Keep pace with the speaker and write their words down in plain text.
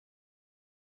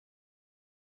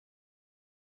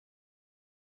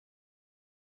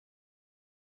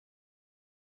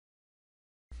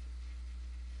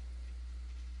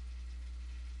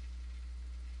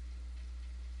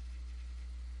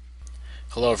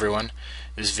Hello everyone.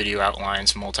 This video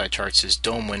outlines MultiCharts'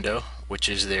 DOM Window, which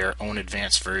is their own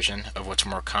advanced version of what's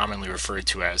more commonly referred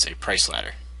to as a price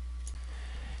ladder.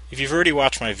 If you've already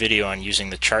watched my video on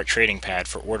using the chart trading pad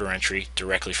for order entry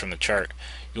directly from the chart,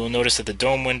 you will notice that the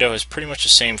DOM Window has pretty much the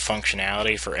same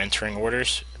functionality for entering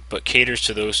orders, but caters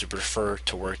to those who prefer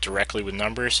to work directly with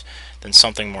numbers than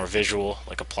something more visual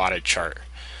like a plotted chart.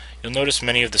 You'll notice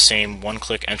many of the same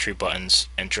one-click entry buttons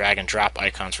and drag and drop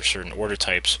icons for certain order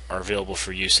types are available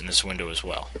for use in this window as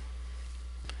well.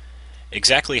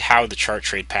 Exactly how the chart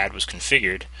trade pad was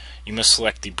configured, you must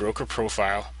select the broker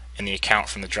profile and the account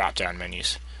from the drop-down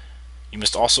menus. You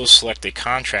must also select a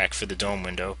contract for the DOM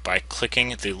window by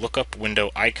clicking the lookup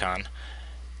window icon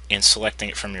and selecting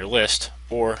it from your list,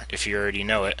 or if you already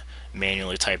know it,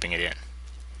 manually typing it in.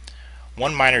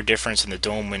 One minor difference in the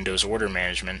DOM window's order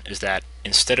management is that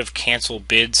instead of cancel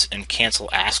bids and cancel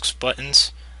asks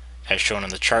buttons, as shown on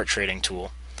the chart trading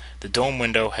tool, the DOM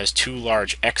window has two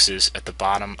large X's at the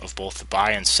bottom of both the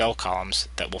buy and sell columns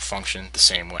that will function the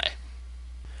same way.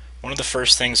 One of the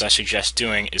first things I suggest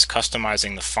doing is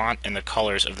customizing the font and the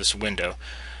colors of this window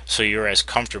so you're as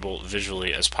comfortable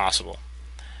visually as possible.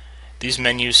 These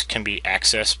menus can be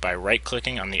accessed by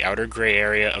right-clicking on the outer gray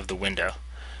area of the window.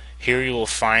 Here you will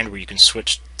find where you can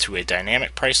switch to a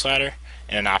dynamic price ladder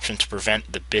and an option to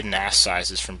prevent the bid and ask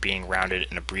sizes from being rounded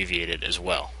and abbreviated as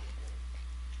well.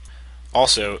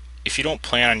 Also, if you don't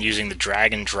plan on using the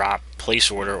drag and drop place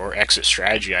order or exit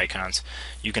strategy icons,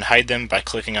 you can hide them by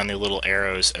clicking on the little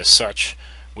arrows as such,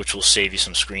 which will save you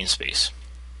some screen space.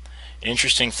 An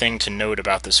interesting thing to note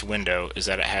about this window is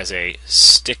that it has a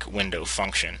stick window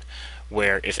function,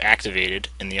 where if activated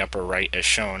in the upper right as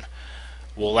shown,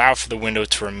 will allow for the window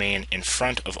to remain in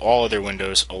front of all other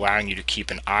windows, allowing you to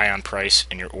keep an eye on price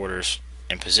and your orders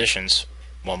and positions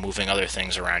while moving other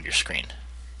things around your screen.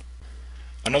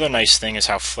 Another nice thing is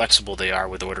how flexible they are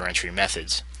with order entry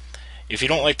methods. If you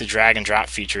don't like the drag and drop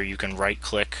feature, you can right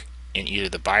click in either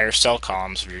the buy or sell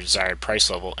columns of your desired price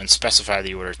level and specify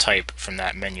the order type from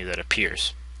that menu that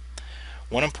appears.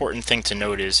 One important thing to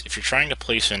note is if you're trying to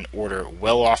place an order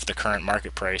well off the current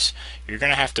market price, you're going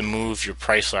to have to move your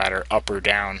price ladder up or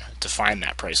down to find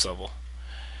that price level.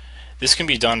 This can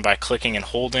be done by clicking and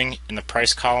holding in the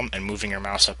price column and moving your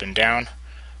mouse up and down,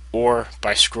 or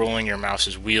by scrolling your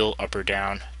mouse's wheel up or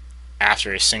down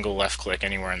after a single left click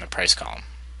anywhere in the price column.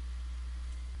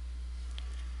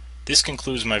 This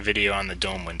concludes my video on the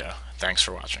DOM window. Thanks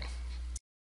for watching.